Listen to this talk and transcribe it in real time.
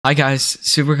Hi guys,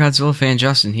 Super Godzilla fan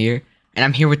Justin here, and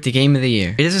I'm here with the game of the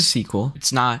year. It is a sequel.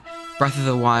 It's not Breath of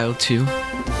the Wild 2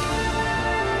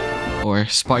 or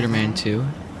Spider-Man 2,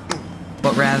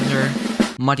 but rather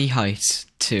Muddy Heights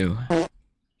 2.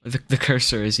 The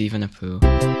cursor is even a poo.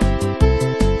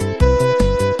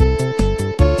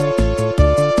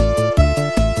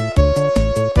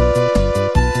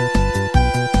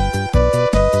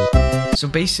 So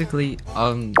basically,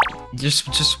 you're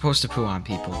just supposed to poo on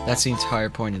people. That's the entire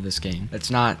point of this game.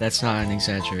 That's not an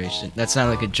exaggeration. That's not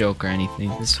like a joke or anything.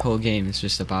 This whole game is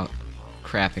just about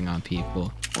crapping on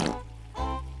people.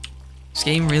 This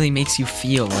game really makes you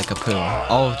feel like a poo.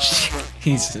 Oh,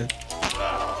 Jesus.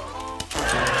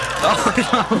 Oh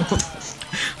no!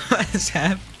 What is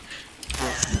happening?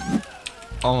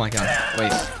 Oh my god,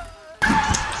 wait.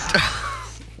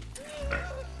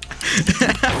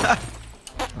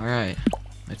 Alright,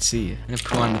 let's see. I'm gonna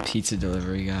put on the pizza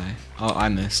delivery guy. Oh, I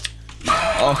missed.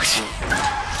 Oh,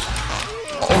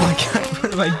 oh my god,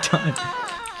 what have I done?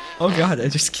 Oh god, I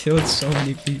just killed so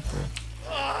many people.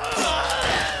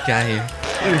 Get out of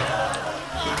here.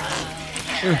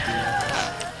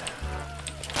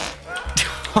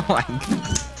 Oh my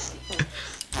god.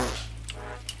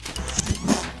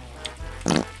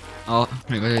 Oh,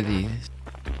 wait, what are these?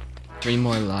 3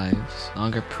 more lives.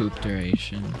 Longer poop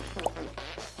duration.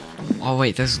 Oh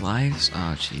wait, there's lives?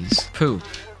 Oh jeez. Poop.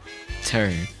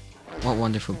 Turd. What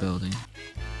wonderful building.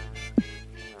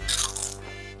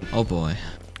 Oh boy.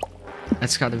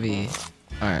 That's gotta be...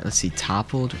 Alright, let's see.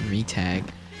 Toppled, retag.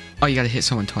 Oh, you gotta hit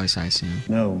someone twice, I assume.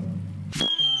 No.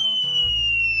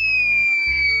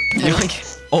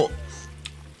 Oh!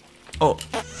 Oh,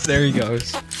 there he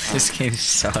goes. This game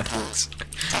sucks.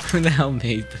 Who the hell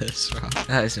made this, bro?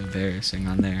 That is embarrassing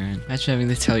on their end. Imagine having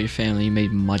to tell your family you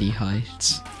made Muddy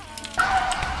Heights.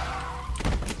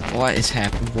 What is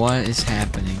happening? What is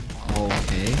happening?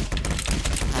 Okay.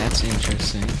 That's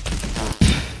interesting.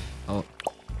 Oh.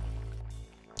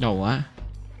 No, what?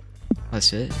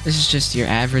 That's it? This is just your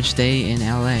average day in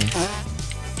LA.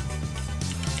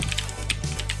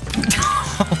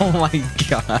 Oh my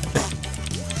god.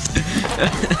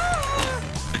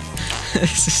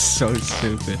 This is so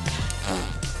stupid.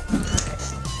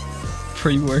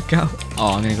 Pre-workout?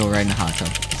 Oh, I'm gonna go right in the hot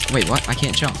tub. Wait, what? I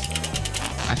can't jump.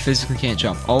 I physically can't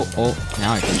jump. Oh,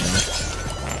 now I can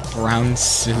jump. Brown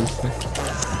soup.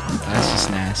 That's just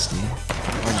nasty.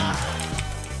 Or not.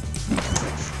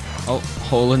 Oh,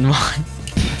 hole in one.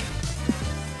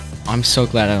 I'm so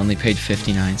glad I only paid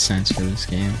 59 cents for this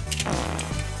game.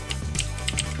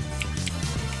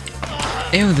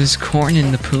 Ew, there's corn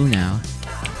in the poo now.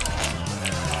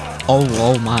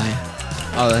 Oh my.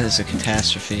 Oh, that is a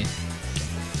catastrophe.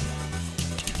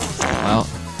 Well,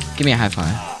 give me a high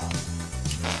five.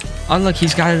 Oh look,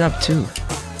 he's got it up too.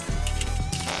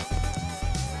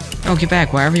 Oh, get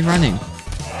back, why are we running?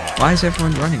 Why is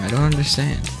everyone running? I don't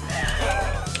understand.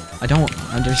 I don't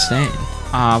understand.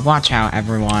 Watch out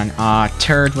everyone.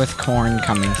 Turd with corn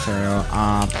coming through.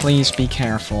 Please be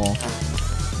careful.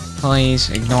 Please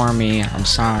ignore me. I'm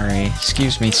sorry.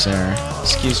 Excuse me, sir.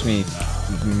 Excuse me,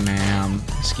 ma'am.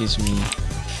 Excuse me.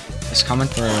 Just coming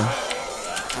through.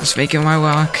 Just making my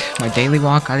walk. My daily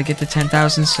walk. Gotta get to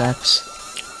 10,000 steps.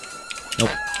 Nope.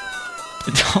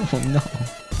 Oh no.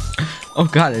 Oh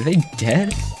god, are they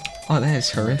dead? Oh, that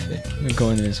is horrific. I'm gonna go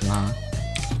into this rock.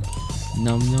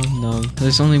 No.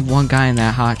 There's only one guy in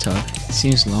that hot tub. It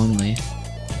seems lonely.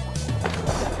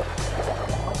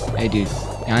 Hey dude,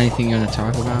 got anything you wanna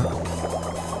talk about?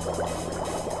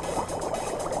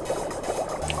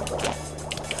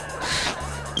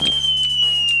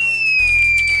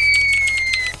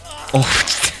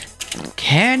 Oh,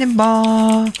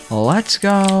 cannonball! Let's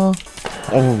go!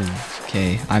 Oh,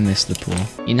 okay, I missed the pool.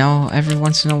 You know, every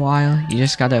once in a while, you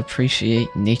just gotta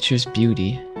appreciate nature's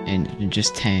beauty and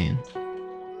just tan.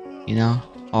 You know?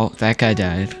 Oh, that guy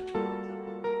died.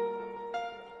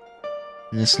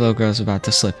 And this little girl's about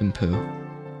to slip and poo.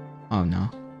 Oh no.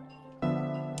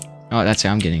 Oh, that's it,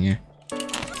 I'm getting her.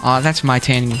 Oh, that's my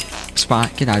tanning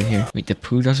spot. Get out of here. Wait, the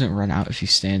poo doesn't run out if you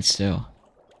stand still.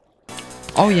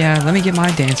 Oh yeah, let me get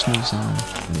my dance moves on.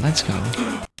 Let's go.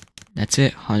 That's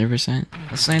it, 100%.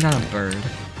 Let's land on a bird.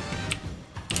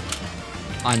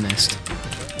 I missed.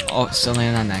 Oh, still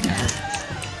landing on that guy.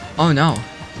 Oh no.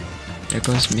 There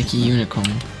goes Mickey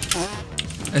Unicorn.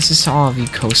 This is to all of you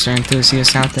coaster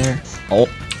enthusiasts out there. Oh.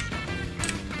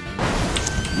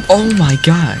 Oh my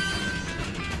god.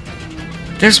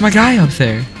 There's my guy up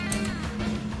there.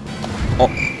 Oh.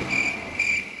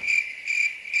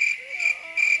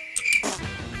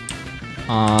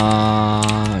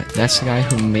 That's the guy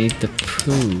who made the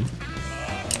poo.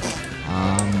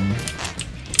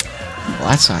 Well,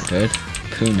 that's not good.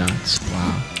 Poo nuts.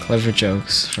 Wow. Clever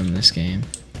jokes from this game.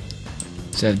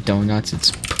 Instead of donuts,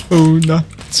 it's poo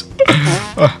nuts.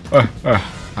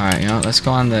 Alright, you know, let's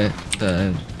go on the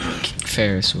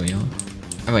Ferris wheel.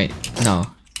 Oh wait, no.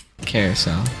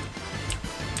 Carousel.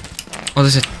 Oh,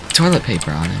 there's a toilet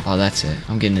paper on it. Oh, that's it.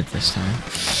 I'm getting it this time.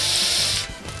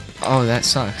 Oh, that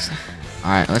sucks.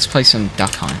 Alright, let's play some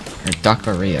Duck Hunt. Or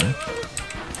Duckaria.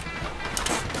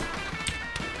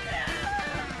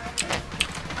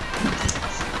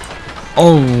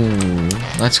 Oh,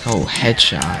 let's go.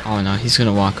 Headshot. Oh no, he's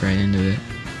gonna walk right into it.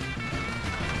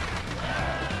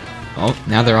 Oh,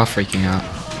 now they're all freaking out.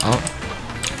 Oh.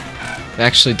 They've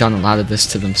actually done a lot of this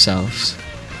to themselves.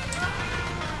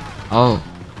 Oh.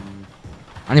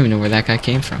 I don't even know where that guy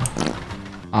came from.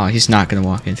 Oh, he's not gonna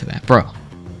walk into that. Bro.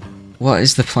 What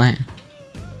is the plan?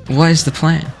 What is the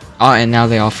plan? Oh, and now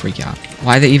they all freak out.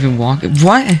 Why they even walk?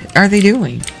 What are they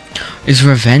doing? Is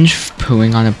Revenge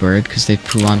pooing on a bird because they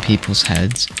poo on people's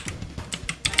heads?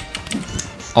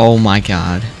 Oh my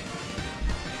god.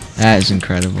 That is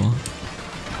incredible.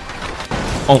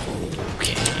 Oh,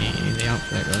 okay.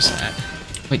 There goes that.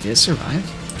 Wait, did it survive?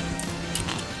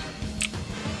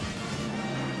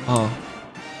 Oh.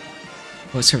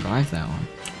 What survived that one?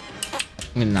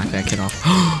 I'm gonna knock that kid off.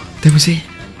 That was it!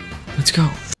 Let's go.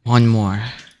 One more.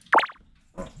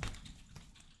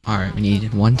 Alright, we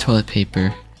need one toilet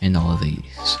paper and all of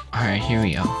these. Alright, here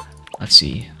we go. Let's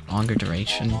see. Longer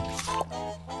duration.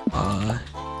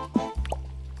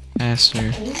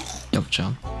 Faster. Double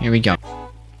jump. Here we go.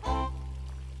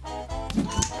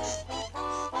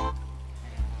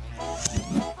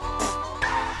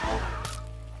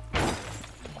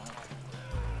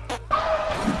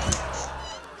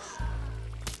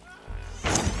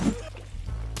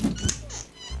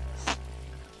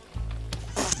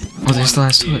 Oh, there's the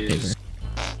last toilet paper.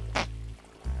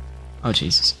 Oh,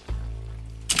 Jesus.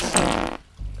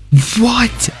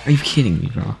 What? Are you kidding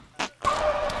me, bro?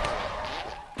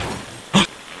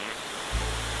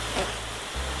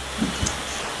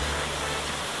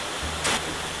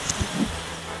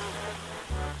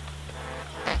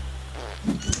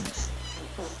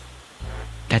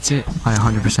 That's it. I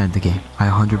 100%ed the game. I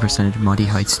 100%ed Muddy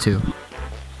Heights 2.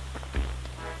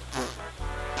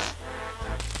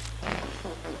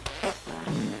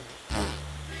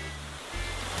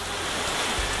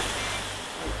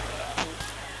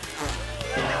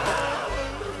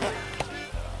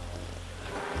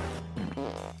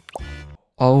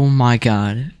 Oh my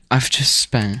god, I've just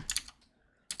spent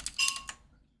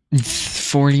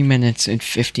 40 minutes and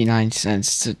 59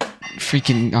 cents to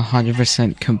freaking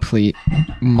 100% complete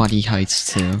Muddy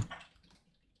Heights 2.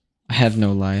 I have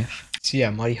no life. So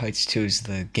yeah, Muddy Heights 2 is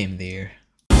the game of the year.